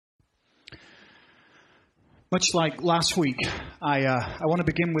Much like last week, I want to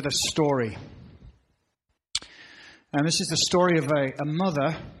begin with a story. And this is the story of a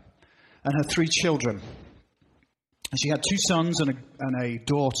mother and her 3 children. She had 2 sons and a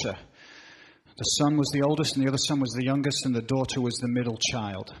daughter. The son was the oldest and the other son was the youngest, and the daughter was the middle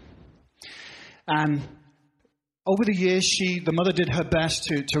child. And over the years, the mother did her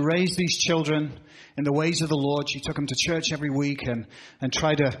best to raise these children in the ways of the Lord. She took them to church every week and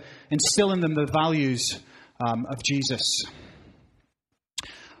tried to instill in them the values of Jesus.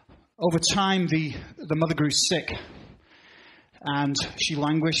 Over time, the mother grew sick, and she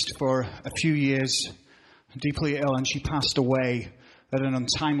languished for a few years, deeply ill, and she passed away at an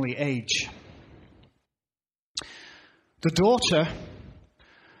untimely age. The daughter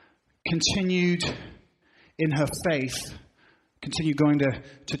continued in her faith, continued going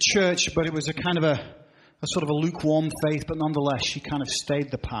to church, but it was a kind of a sort of a lukewarm faith, but nonetheless, she kind of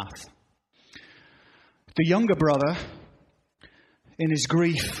stayed the path. The younger brother, in his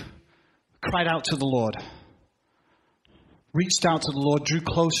grief, cried out to the Lord, reached out to the Lord, drew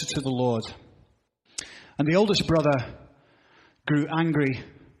closer to the Lord. And the oldest brother grew angry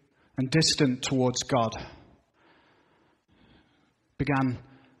and distant towards God, began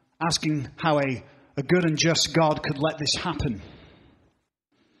asking how a good and just God could let this happen,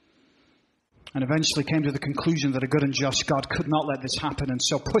 and eventually came to the conclusion that a good and just God could not let this happen, and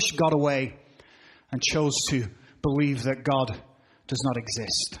so pushed God away and chose to believe that God does not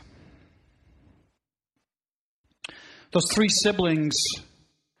exist. Those 3 siblings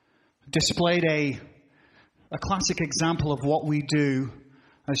displayed a classic example of what we do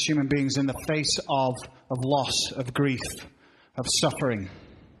as human beings in the face of loss, of grief, of suffering.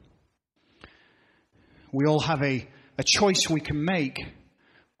 We all have a choice we can make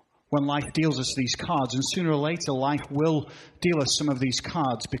when life deals us these cards, and sooner or later life will deal us some of these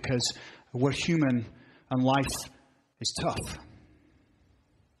cards because we're human and life is tough.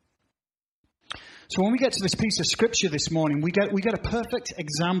 So when we get to this piece of scripture this morning, we get a perfect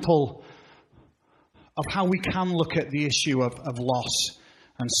example of how we can look at the issue of loss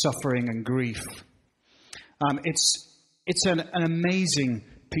and suffering and grief. It's an amazing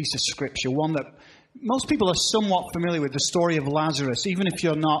piece of scripture, one that most people are somewhat familiar with, the story of Lazarus. Even if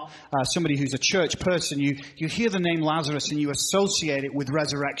you're not somebody who's a church person, you hear the name Lazarus and you associate it with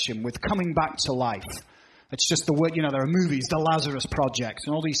resurrection, with coming back to life. It's just the word, there are movies, the Lazarus Project,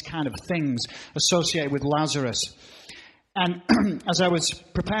 and all these kind of things associated with Lazarus. And as I was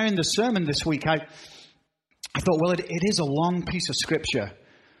preparing the sermon this week, I thought, well, it is a long piece of scripture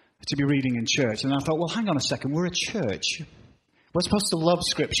to be reading in church. And I thought, well, hang on a second, we're a church. We're supposed to love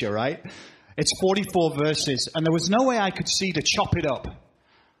scripture, right? It's 44 verses, and there was no way I could see to chop it up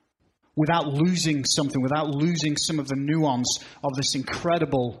without losing something, without losing some of the nuance of this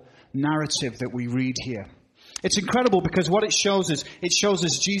incredible narrative that we read here. It's incredible because what it shows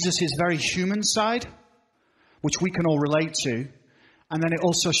us Jesus, his very human side, which we can all relate to, and then it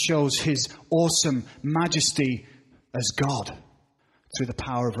also shows his awesome majesty as God through the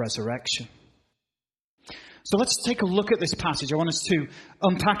power of resurrection. So let's take a look at this passage. I want us to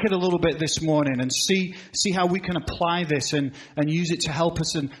unpack it a little bit this morning and see how we can apply this and use it to help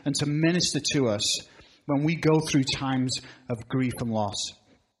us and to minister to us when we go through times of grief and loss.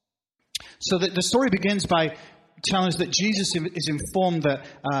 So the story begins by telling us that Jesus is informed that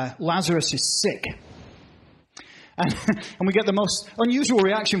Lazarus is sick. And we get the most unusual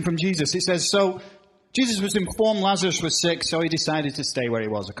reaction from Jesus. It says, so Jesus was informed Lazarus was sick, so he decided to stay where he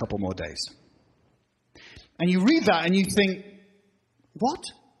was a couple more days. And you read that and you think, what?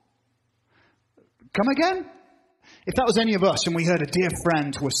 Come again? If that was any of us and we heard a dear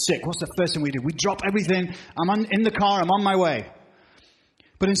friend was sick, what's the first thing we do? We drop everything. In the car. I'm on my way.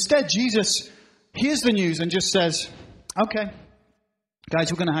 But instead, Jesus hears the news and just says, okay,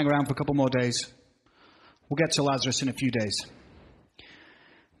 guys, we're going to hang around for a couple more days. We'll get to Lazarus in a few days.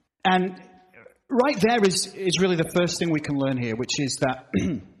 And right there is really the first thing we can learn here, which is that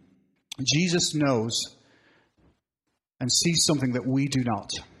Jesus knows and sees something that we do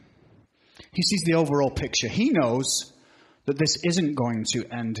not. He sees the overall picture. He knows that this isn't going to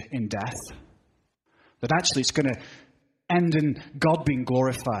end in death. That actually it's going to end in God being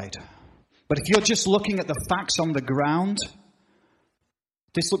glorified. But if you're just looking at the facts on the ground,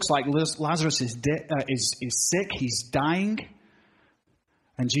 this looks like Lazarus is sick, he's dying,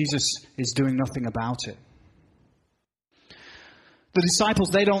 and Jesus is doing nothing about it. The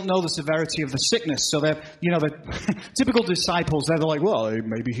disciples, they don't know the severity of the sickness. So they're, the typical disciples, they're like, well,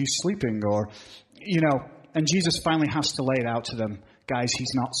 maybe he's sleeping or, and Jesus finally has to lay it out to them. Guys,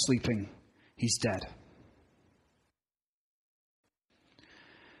 he's not sleeping. He's dead.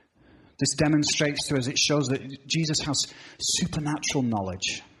 this demonstrates to us, it shows that Jesus has supernatural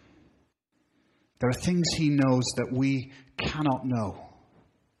knowledge. There are things he knows that we cannot know.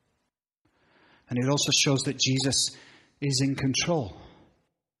 And it also shows that Jesus is in control.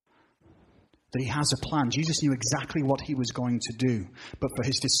 That he has a plan. Jesus knew exactly what he was going to do. But for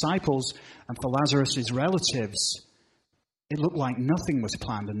his disciples and for Lazarus' relatives, it looked like nothing was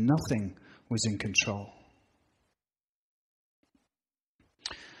planned and nothing was in control.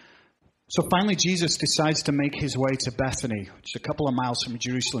 So finally, Jesus decides to make his way to Bethany, which is a couple of miles from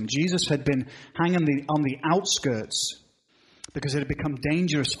Jerusalem. Jesus had been hanging on the outskirts because it had become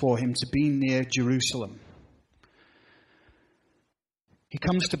dangerous for him to be near Jerusalem. He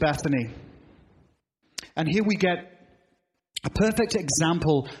comes to Bethany. And here we get a perfect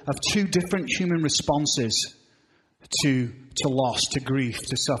example of two different human responses to loss, to grief,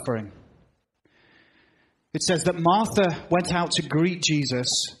 to suffering. It says that Martha went out to greet Jesus,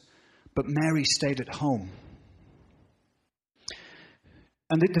 but Mary stayed at home.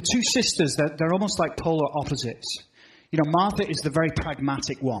 And the two sisters, they're almost like polar opposites. You know, Martha is the very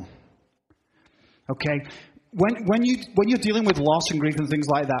pragmatic one. Okay? When you're dealing with loss and grief and things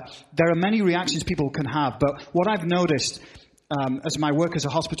like that, there are many reactions people can have. But what I've noticed as my work as a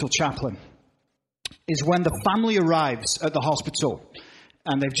hospital chaplain is when the family arrives at the hospital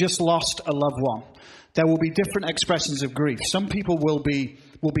and they've just lost a loved one, there will be different expressions of grief. Some people will be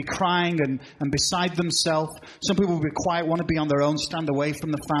crying and beside themselves. Some people will be quiet, want to be on their own, stand away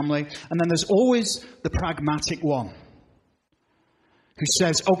from the family. And then there's always the pragmatic one who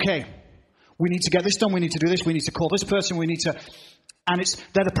says, okay, we need to get this done, we need to do this, we need to call this person, we need to... And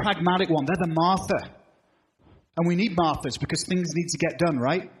they're the pragmatic one, they're the Martha. And we need Marthas because things need to get done,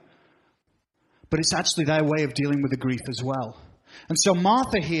 right? But it's actually their way of dealing with the grief as well. And so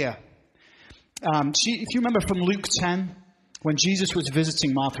Martha here, if you remember from Luke 10, when Jesus was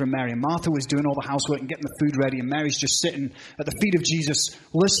visiting Martha and Mary, and Martha was doing all the housework and getting the food ready, and Mary's just sitting at the feet of Jesus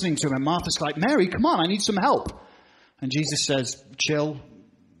listening to him, and Martha's like, Mary, come on, I need some help. And Jesus says, chill,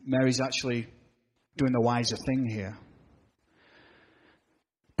 Mary's actually doing the wiser thing here.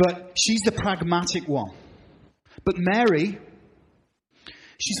 But she's the pragmatic one. But Mary,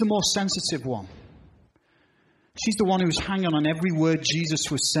 she's the more sensitive one. She's the one who's hanging on every word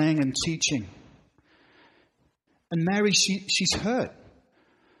Jesus was saying and teaching. And Mary, she's hurt.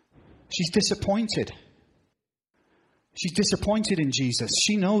 She's disappointed. She's disappointed in Jesus.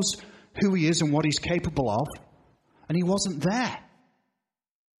 She knows who he is and what he's capable of. And he wasn't there.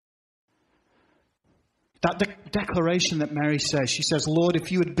 That declaration that Mary says, she says, Lord,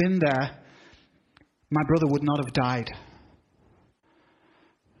 if you had been there, my brother would not have died.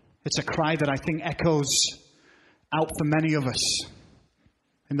 It's a cry that I think echoes out for many of us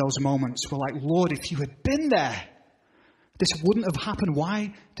in those moments. We're like, Lord, if you had been there, this wouldn't have happened.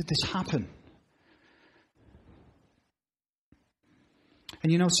 Why did this happen?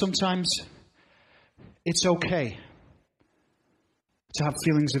 And you know, sometimes it's okay to have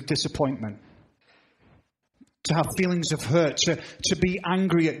feelings of disappointment, to have feelings of hurt, to be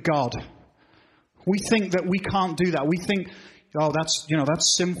angry at God. We think that we can't do that. We think, oh,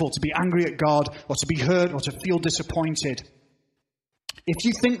 that's sinful to be angry at God or to be hurt or to feel disappointed. If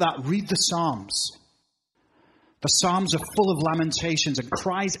you think that, read the Psalms. The Psalms are full of lamentations and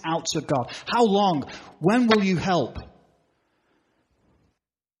cries out to God. How long? When will you help?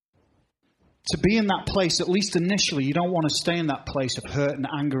 To be in that place, at least initially, you don't want to stay in that place of hurt and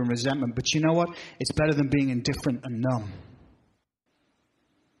anger and resentment. But you know what? It's better than being indifferent and numb.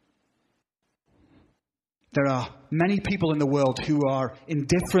 There are many people in the world who are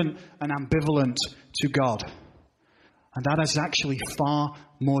indifferent and ambivalent to God. And that is actually far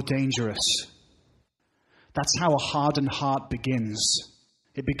more dangerous. That's how a hardened heart begins.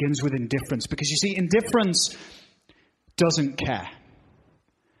 It begins with indifference. Because you see, indifference doesn't care.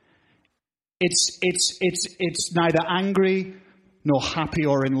 It's neither angry nor happy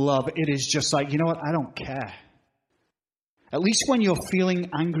or in love. It is just like, you know what? I don't care. At least when you're feeling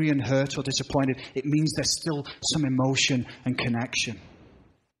angry and hurt or disappointed, it means there's still some emotion and connection.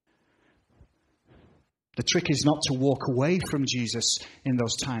 The trick is not to walk away from Jesus in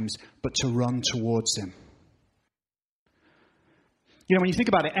those times, but to run towards him. You know, when you think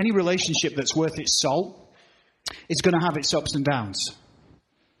about it, any relationship that's worth its salt is going to have its ups and downs.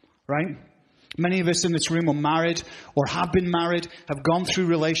 Right? Many of us in this room are married or have been married, have gone through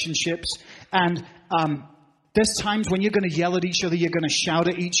relationships. And there's times when you're going to yell at each other, you're going to shout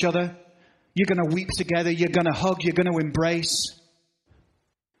at each other, you're going to weep together, you're going to hug, you're going to embrace.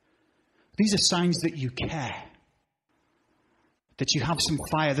 These are signs that you care. That you have some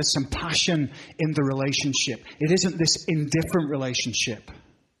fire, there's some passion in the relationship. It isn't this indifferent relationship.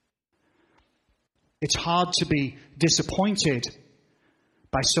 It's hard to be disappointed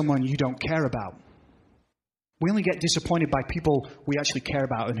by someone you don't care about. We only get disappointed by people we actually care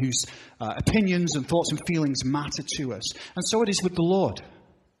about and whose opinions and thoughts and feelings matter to us. And so it is with the Lord.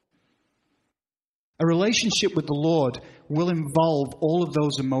 A relationship with the Lord will involve all of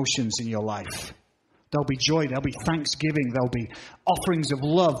those emotions in your life. There'll be joy, there'll be thanksgiving, there'll be offerings of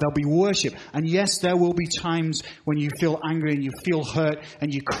love, there'll be worship. And yes, there will be times when you feel angry and you feel hurt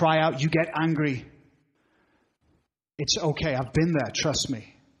and you cry out, you get angry. It's okay, I've been there, trust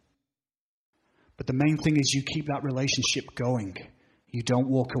me. But the main thing is you keep that relationship going. You don't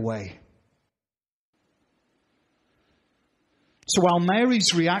walk away. So while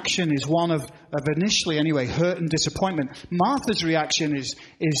Mary's reaction is one of initially anyway, hurt and disappointment, Martha's reaction is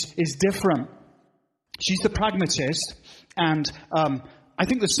different. She's the pragmatist, and I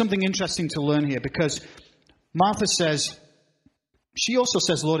think there's something interesting to learn here, because Martha says, she also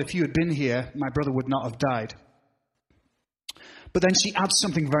says, Lord, if you had been here, my brother would not have died. But then she adds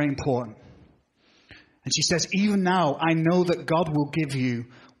something very important. And she says, even now, I know that God will give you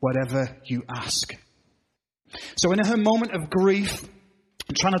whatever you ask. So in her moment of grief,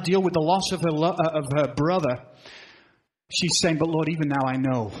 and trying to deal with the loss of her brother, she's saying, but Lord, even now I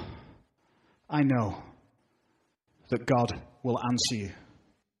know that God will answer you.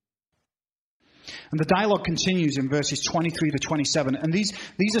 And the dialogue continues in verses 23 to 27. And these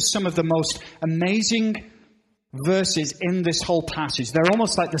are some of the most amazing verses in this whole passage. They're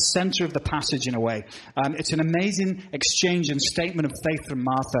almost like the center of the passage in a way. It's an amazing exchange and statement of faith from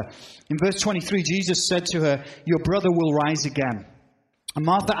Martha. In verse 23, Jesus said to her, your brother will rise again. And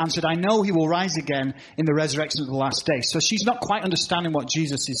Martha answered, I know he will rise again in the resurrection of the last day. So she's not quite understanding what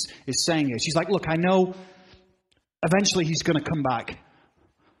Jesus is saying here. She's like, look, I know eventually he's going to come back.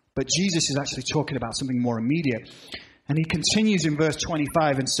 But Jesus is actually talking about something more immediate. And he continues in verse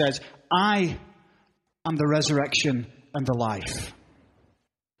 25 and says, I am the resurrection and the life.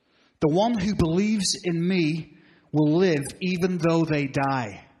 The one who believes in me will live even though they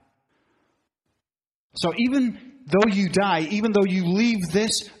die. So even though you die, even though you leave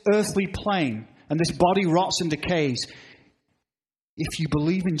this earthly plane and this body rots and decays, if you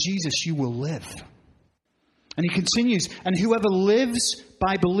believe in Jesus, you will live. And he continues, and whoever lives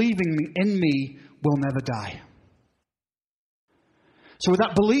by believing in me will never die. So with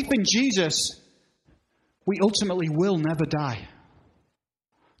that belief in Jesus, we ultimately will never die.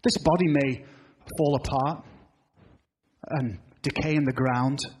 This body may fall apart and decay in the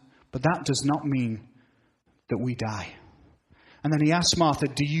ground, but that does not mean that we die. And then he asks Martha,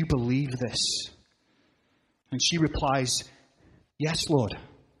 do you believe this? And she replies, yes, Lord.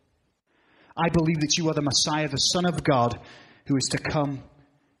 I believe that you are the Messiah, the Son of God, who is to come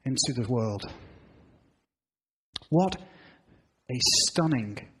into the world. What a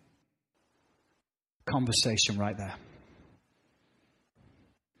stunning conversation right there.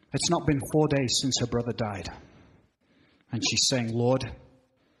 It's not been 4 days since her brother died. And she's saying, Lord,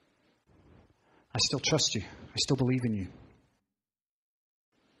 I still trust you. I still believe in you.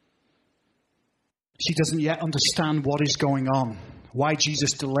 She doesn't yet understand what is going on, why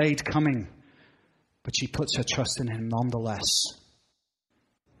Jesus delayed coming, but she puts her trust in him nonetheless.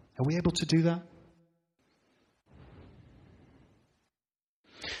 Are we able to do that?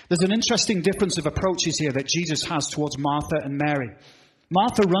 There's an interesting difference of approaches here that Jesus has towards Martha and Mary.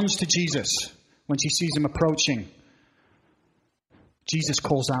 Martha runs to Jesus when she sees him approaching. Jesus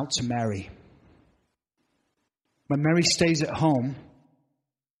calls out to Mary. When Mary stays at home,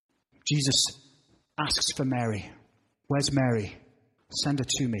 Jesus asks for Mary. Where's Mary? Send her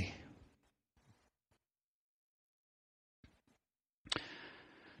to me.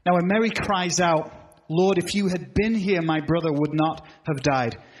 Now when Mary cries out, Lord, if you had been here, my brother would not have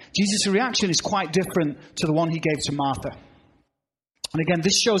died. Jesus' reaction is quite different to the one he gave to Martha. And again,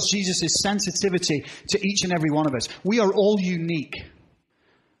 this shows Jesus' sensitivity to each and every one of us. We are all unique.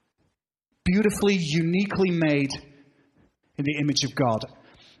 Beautifully, uniquely made in the image of God.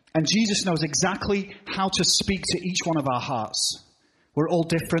 And Jesus knows exactly how to speak to each one of our hearts. We're all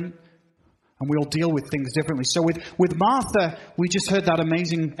different, and we all deal with things differently. So with Martha, we just heard that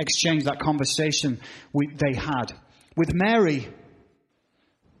amazing exchange, that conversation they had. With Mary,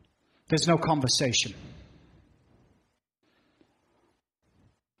 there's no conversation.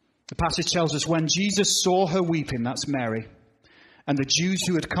 The passage tells us when Jesus saw her weeping, that's Mary, and the Jews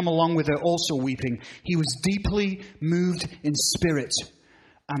who had come along with her also weeping, he was deeply moved in spirit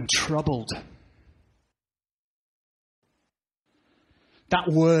and troubled. That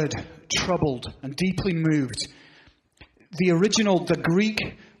word, troubled and deeply moved, the Greek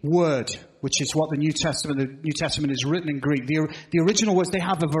word which is what the New Testament is written in Greek. The original words, they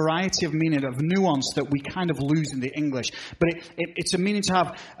have a variety of meaning, of nuance that we kind of lose in the English. But it's a meaning to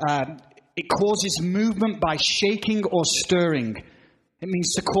have, it causes movement by shaking or stirring. It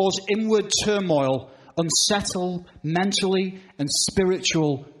means to cause inward turmoil, unsettle mentally and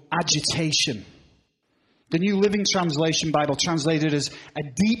spiritual agitation. The New Living Translation Bible translated as a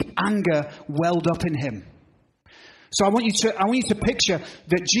deep anger welled up in him. So I want you to picture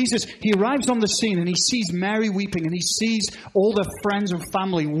that Jesus, he arrives on the scene and he sees Mary weeping and he sees all the friends and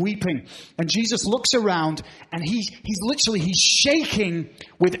family weeping. And Jesus looks around and he's shaking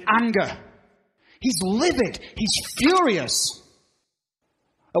with anger. He's livid. He's furious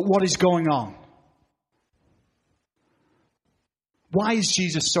at what is going on. Why is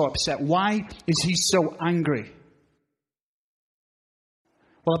Jesus so upset? Why is he so angry?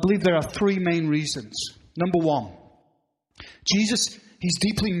 Well, I believe there are three main reasons. Number one, Jesus, he's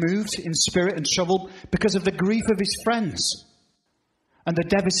deeply moved in spirit and troubled because of the grief of his friends and the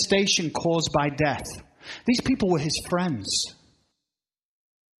devastation caused by death. These people were his friends.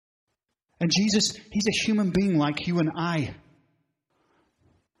 And Jesus, he's a human being like you and I.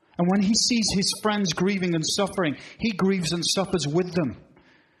 And when he sees his friends grieving and suffering, he grieves and suffers with them.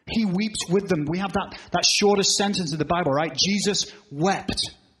 He weeps with them. We have that shortest sentence in the Bible, right? Jesus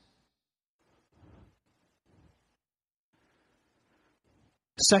wept.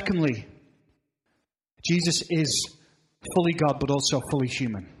 Secondly, Jesus is fully God, but also fully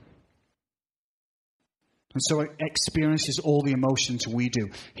human. And so it experiences all the emotions we do.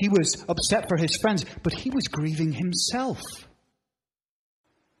 He was upset for his friends, but he was grieving himself.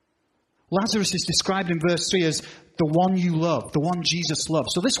 Lazarus is described in verse 3 as the one you love, the one Jesus loved.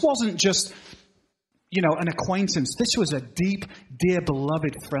 So this wasn't just, an acquaintance. This was a deep, dear,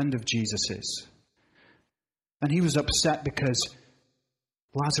 beloved friend of Jesus's. And he was upset because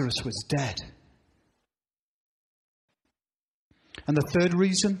Lazarus was dead. And the third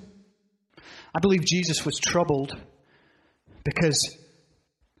reason, I believe Jesus was troubled because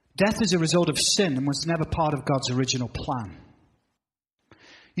death is a result of sin and was never part of God's original plan.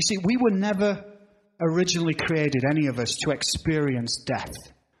 You see, we were never originally created, any of us, to experience death.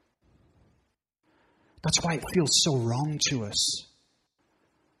 That's why it feels so wrong to us.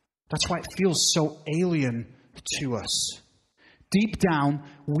 That's why it feels so alien to us. Deep down,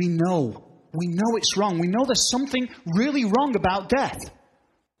 we know it's wrong. We know there's something really wrong about death.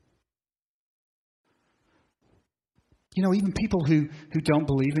 Even people who don't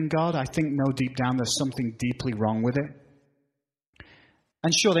believe in God, I think know deep down there's something deeply wrong with it.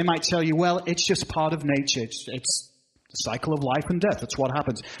 And sure, they might tell you, well, it's just part of nature. It's the cycle of life and death. That's what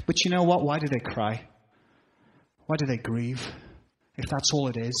happens. But you know what? Why do they cry? Why do they grieve? If that's all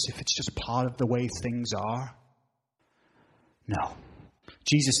it is, if it's just part of the way things are. No.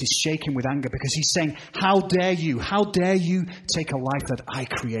 Jesus is shaking with anger because he's saying, how dare you take a life that I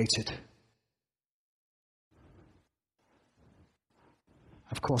created?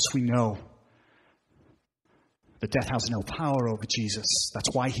 Of course, we know that death has no power over Jesus. That's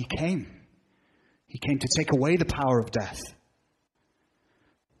why he came. He came to take away the power of death.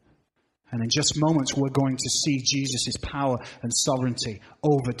 And in just moments, we're going to see Jesus' power and sovereignty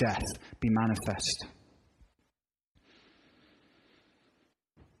over death be manifest.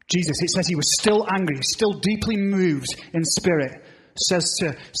 Jesus, it says he was still angry, still deeply moved in spirit, says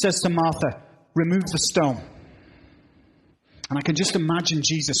to Martha, remove the stone. And I can just imagine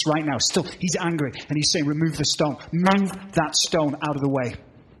Jesus right now, still, he's angry, and he's saying, remove the stone. Move that stone out of the way.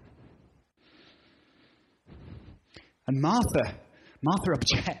 And Martha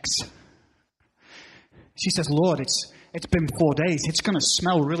objects. She says, Lord, it's been 4 days. It's going to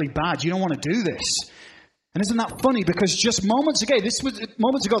smell really bad. You don't want to do this. And isn't that funny? Because just moments ago, this was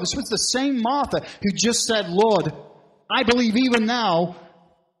the same Martha who just said, Lord, I believe even now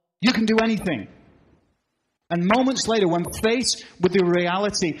you can do anything. And moments later, when faced with the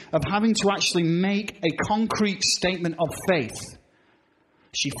reality of having to actually make a concrete statement of faith,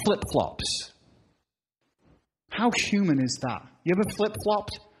 she flip-flops. How human is that? You ever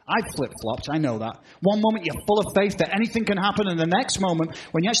flip-flopped? I've flip-flopped, I know that. One moment you're full of faith that anything can happen, and the next moment,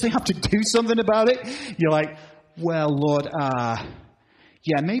 when you actually have to do something about it, you're like, well, Lord,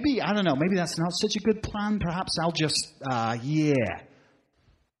 maybe, I don't know, maybe that's not such a good plan. Perhaps I'll just,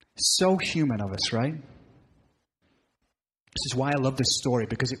 So human of us, right? This is why I love this story,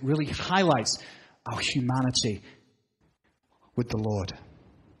 because it really highlights our humanity with the Lord.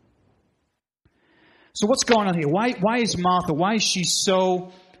 So what's going on here? Why is Martha, why is she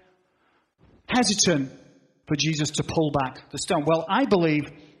so hesitant for Jesus to pull back the stone? Well, I believe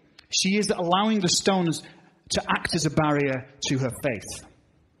she is allowing the stones to act as a barrier to her faith.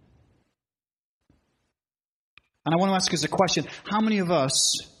 And I want to ask us a question. How many of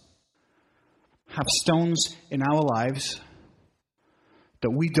us have stones in our lives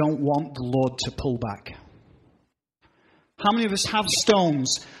that we don't want the Lord to pull back? How many of us have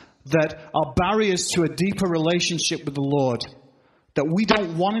stones that are barriers to a deeper relationship with the Lord that we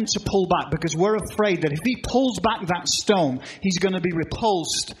don't want him to pull back because we're afraid that if he pulls back that stone, he's going to be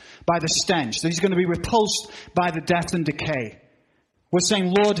repulsed by the stench, that he's going to be repulsed by the death and decay? We're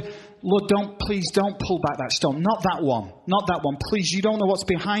saying, Lord, please don't pull back that stone. Not that one. Not that one. Please, you don't know what's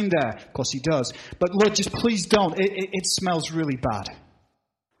behind there. Of course he does. But Lord, just please don't. It smells really bad.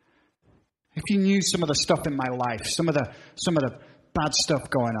 If you knew some of the stuff in my life, some of the bad stuff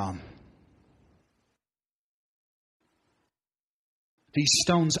going on. These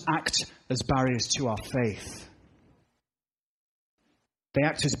stones act as barriers to our faith. They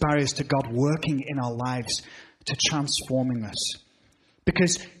act as barriers to God working in our lives, to transforming us.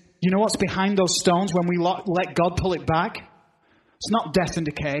 Because you know what's behind those stones when we let God pull it back? It's not death and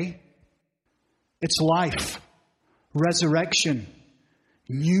decay. It's life, resurrection,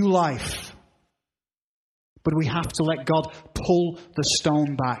 new life. But we have to let God pull the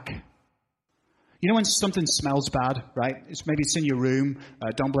stone back. You know when something smells bad, right? Maybe it's in your room.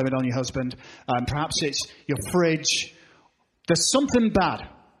 Don't blame it on your husband. Perhaps it's your fridge. There's something bad.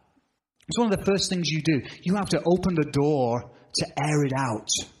 It's one of the first things you do. You have to open the door to air it out.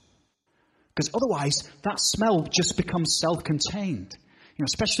 Because otherwise, that smell just becomes self-contained. You know,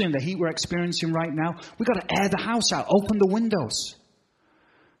 especially in the heat we're experiencing right now. We've got to air the house out. Open the windows.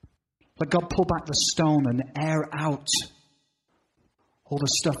 Let God pull back the stone and air out all the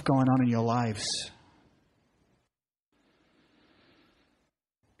stuff going on in your lives.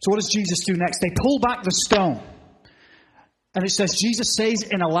 So what does Jesus do next? They pull back the stone. And it says, Jesus says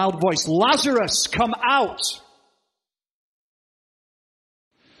in a loud voice, Lazarus, come out.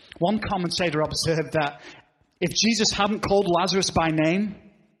 One commentator observed that if Jesus hadn't called Lazarus by name,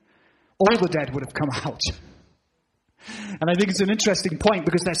 all the dead would have come out. And I think it's an interesting point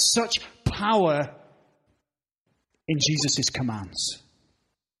because there's such power in Jesus' commands.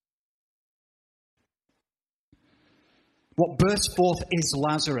 What bursts forth is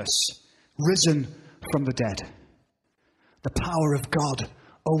Lazarus, risen from the dead. The power of God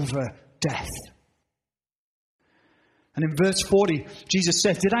over death. And in verse 40, Jesus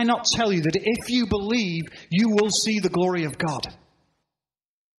says, did I not tell you that if you believe, you will see the glory of God?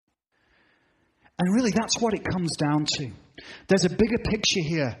 And really, that's what it comes down to. There's a bigger picture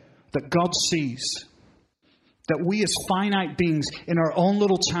here that God sees. That we as finite beings in our own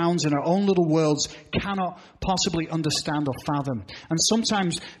little towns, in our own little worlds, cannot possibly understand or fathom. And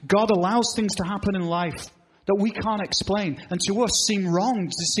sometimes God allows things to happen in life that we can't explain. And to us seem wrong,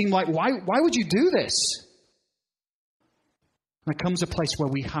 to seem like, why would you do this? And there comes a place where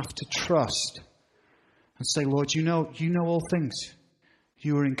we have to trust and say, Lord, you know all things.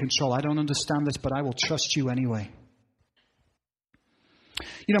 You are in control. I don't understand this, but I will trust you anyway.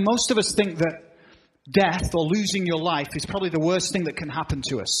 You know, most of us think that death or losing your life is probably the worst thing that can happen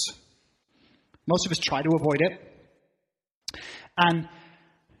to us. Most of us try to avoid it. And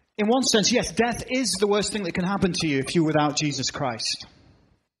in one sense, yes, death is the worst thing that can happen to you if you're without Jesus Christ.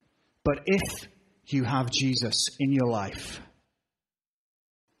 But if you have Jesus in your life,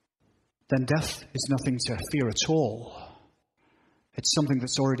 then death is nothing to fear at all. It's something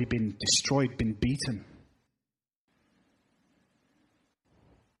that's already been destroyed, been beaten.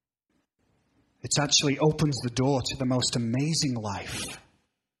 It actually opens the door to the most amazing life.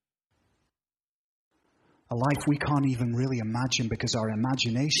 A life we can't even really imagine because our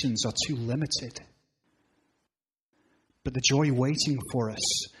imaginations are too limited. But the joy waiting for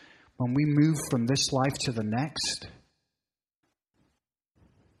us when we move from this life to the next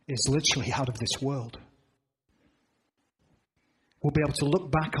is literally out of this world. We'll be able to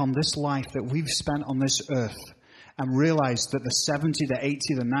look back on this life that we've spent on this earth and realize that the 70, the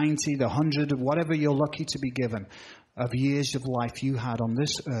 80, the 90, the 100, whatever you're lucky to be given of years of life you had on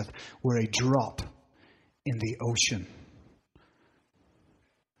this earth were a drop in the ocean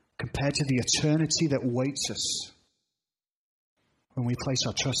compared to the eternity that waits us when we place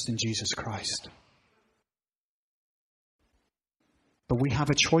our trust in Jesus Christ. But we have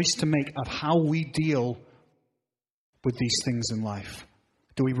a choice to make of how we deal with these things in life.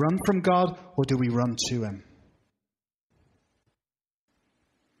 Do we run from God or do we run to Him?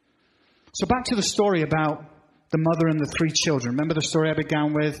 So back to the story about the mother and the 3 children. Remember the story I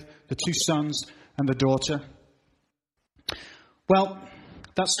began with? The 2 sons and the daughter. Well,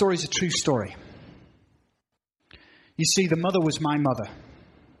 that story is a true story. You see, the mother was my mother.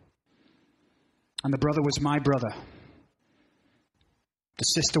 And the brother was my brother. The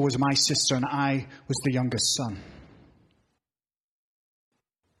sister was my sister and I was the youngest son.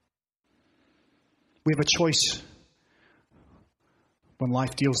 We have a choice when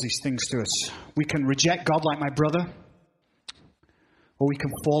life deals these things to us. We can reject God like my brother, or we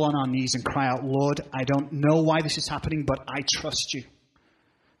can fall on our knees and cry out, Lord, I don't know why this is happening, but I trust you.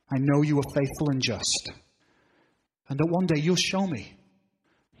 I know you are faithful and just. And that one day you'll show me.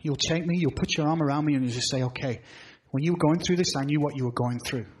 You'll take me, you'll put your arm around me, and you'll just say, okay, when you were going through this, I knew what you were going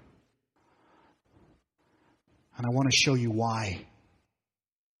through. And I want to show you why.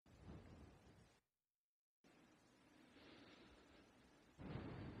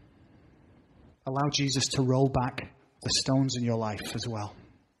 Allow Jesus to roll back the stones in your life as well.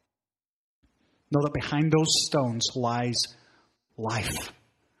 Know that behind those stones lies life,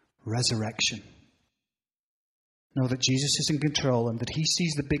 resurrection. Know that Jesus is in control and that he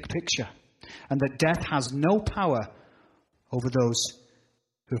sees the big picture and that death has no power over those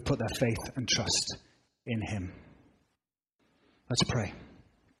who have put their faith and trust in him. Let's pray.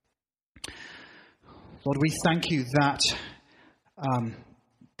 Lord, we thank you that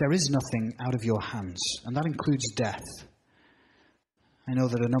there is nothing out of your hands, and that includes death. I know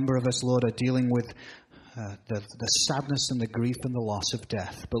that a number of us, Lord, are dealing with the sadness and the grief and the loss of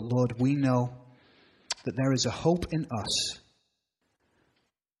death. But Lord, we know that there is a hope in us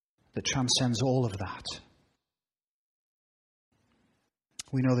that transcends all of that.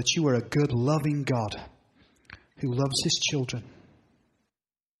 We know that you are a good, loving God who loves his children.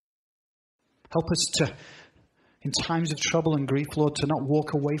 Help us to, in times of trouble and grief, Lord, to not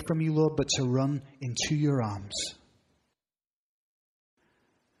walk away from you, Lord, but to run into your arms.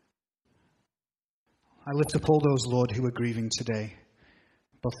 I lift up all those, Lord, who are grieving today,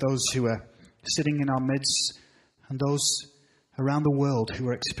 both those who are sitting in our midst and those around the world who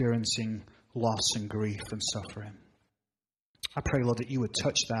are experiencing loss and grief and suffering. I pray, Lord, that you would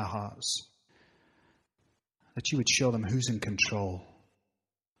touch their hearts, that you would show them who's in control,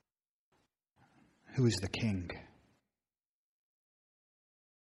 who is the King.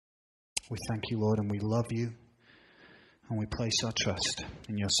 We thank you, Lord, and we love you, and we place our trust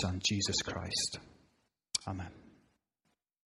in your Son, Jesus Christ. Amen.